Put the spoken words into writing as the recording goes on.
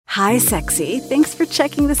Hi, sexy. Thanks for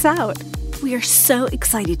checking this out. We are so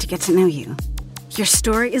excited to get to know you. Your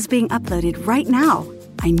story is being uploaded right now.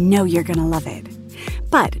 I know you're going to love it.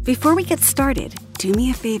 But before we get started, do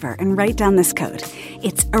me a favor and write down this code.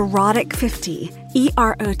 It's erotic50,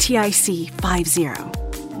 EROTIC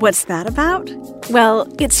 50. What's that about?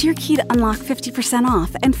 Well, it's your key to unlock 50%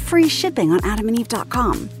 off and free shipping on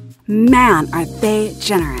adamandeve.com. Man, are they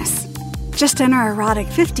generous. Just enter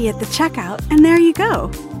erotic50 at the checkout, and there you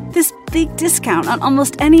go. This big discount on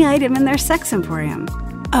almost any item in their sex emporium.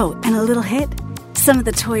 Oh, and a little hit? Some of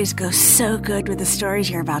the toys go so good with the stories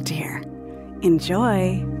you're about to hear.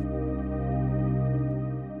 Enjoy!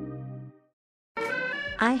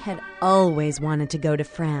 I had always wanted to go to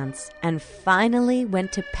France and finally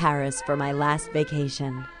went to Paris for my last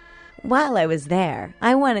vacation. While I was there,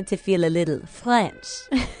 I wanted to feel a little French.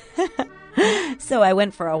 So I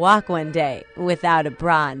went for a walk one day without a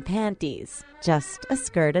bra and panties, just a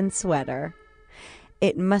skirt and sweater.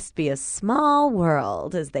 It must be a small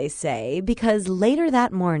world, as they say, because later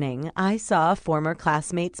that morning I saw a former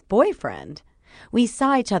classmate's boyfriend. We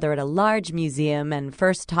saw each other at a large museum and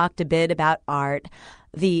first talked a bit about art.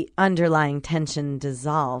 The underlying tension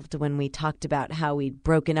dissolved when we talked about how we'd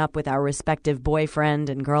broken up with our respective boyfriend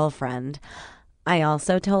and girlfriend. I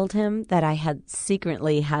also told him that I had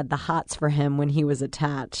secretly had the hots for him when he was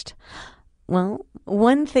attached. Well,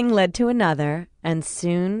 one thing led to another, and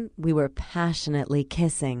soon we were passionately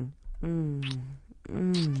kissing.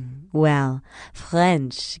 Well,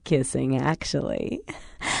 French kissing, actually,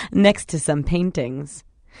 next to some paintings.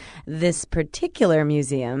 This particular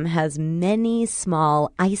museum has many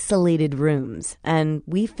small, isolated rooms, and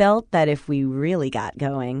we felt that if we really got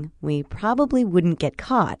going, we probably wouldn't get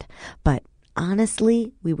caught. But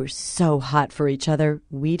honestly, we were so hot for each other,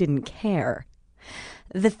 we didn't care.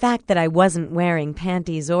 The fact that I wasn't wearing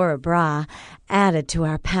panties or a bra added to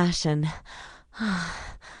our passion.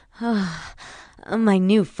 My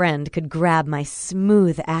new friend could grab my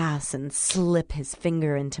smooth ass and slip his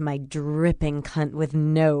finger into my dripping cunt with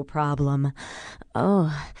no problem.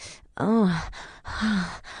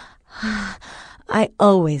 I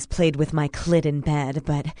always played with my clit in bed,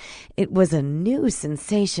 but it was a new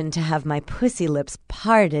sensation to have my pussy lips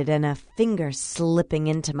parted and a finger slipping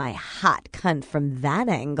into my hot cunt from that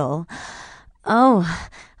angle.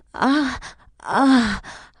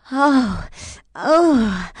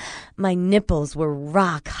 My nipples were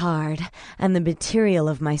rock hard, and the material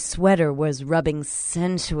of my sweater was rubbing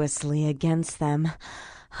sensuously against them.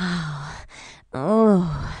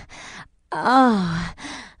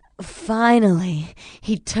 Finally,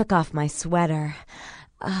 he took off my sweater.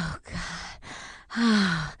 Oh,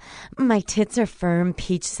 God. My tits are firm,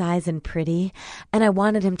 peach size, and pretty, and I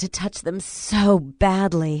wanted him to touch them so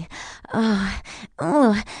badly.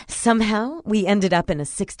 Somehow, we ended up in a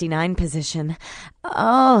 69 position.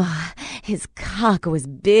 His cock was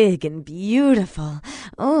big and beautiful.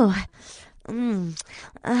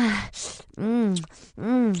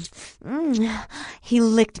 He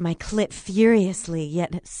licked my clit furiously,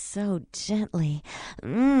 yet so gently.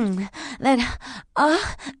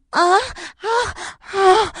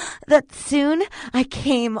 That soon I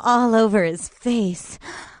came all over his face.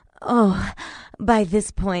 By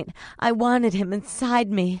this point, I wanted him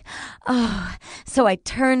inside me. So I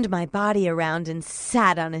turned my body around and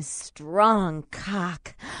sat on his strong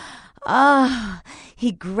cock.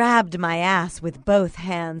 He grabbed my ass with both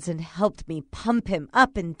hands and helped me pump him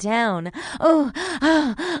up and down.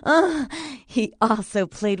 He also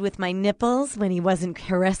played with my nipples when he wasn't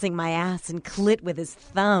caressing my ass and clit with his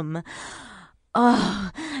thumb.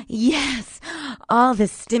 Yes, all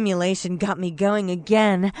this stimulation got me going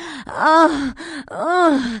again.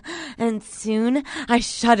 And soon I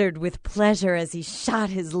shuddered with pleasure as he shot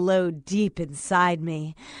his load deep inside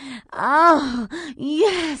me.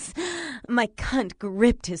 Yes, my cunt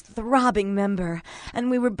gripped his throbbing member, and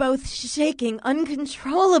we were both shaking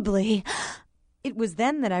uncontrollably. It was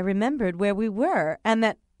then that I remembered where we were and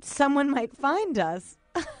that someone might find us.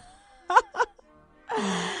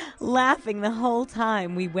 Laughing the whole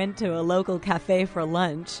time, we went to a local cafe for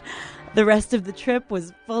lunch. The rest of the trip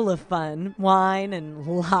was full of fun, wine, and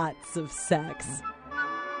lots of sex.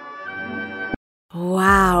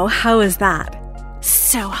 Wow, how is that?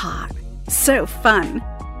 So hot. So fun.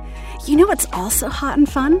 You know what's also hot and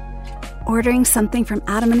fun? Ordering something from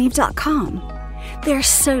adamandeve.com. They're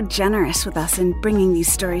so generous with us in bringing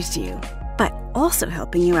these stories to you, but also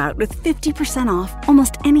helping you out with 50% off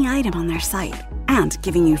almost any item on their site and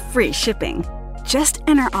giving you free shipping. Just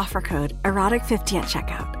enter offer code erotic50 at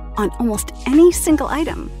checkout on almost any single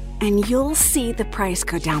item, and you'll see the price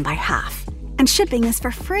go down by half. And shipping is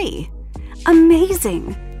for free.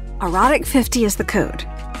 Amazing! Erotic50 is the code.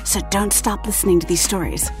 So don't stop listening to these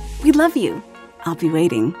stories. We love you. I'll be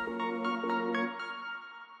waiting.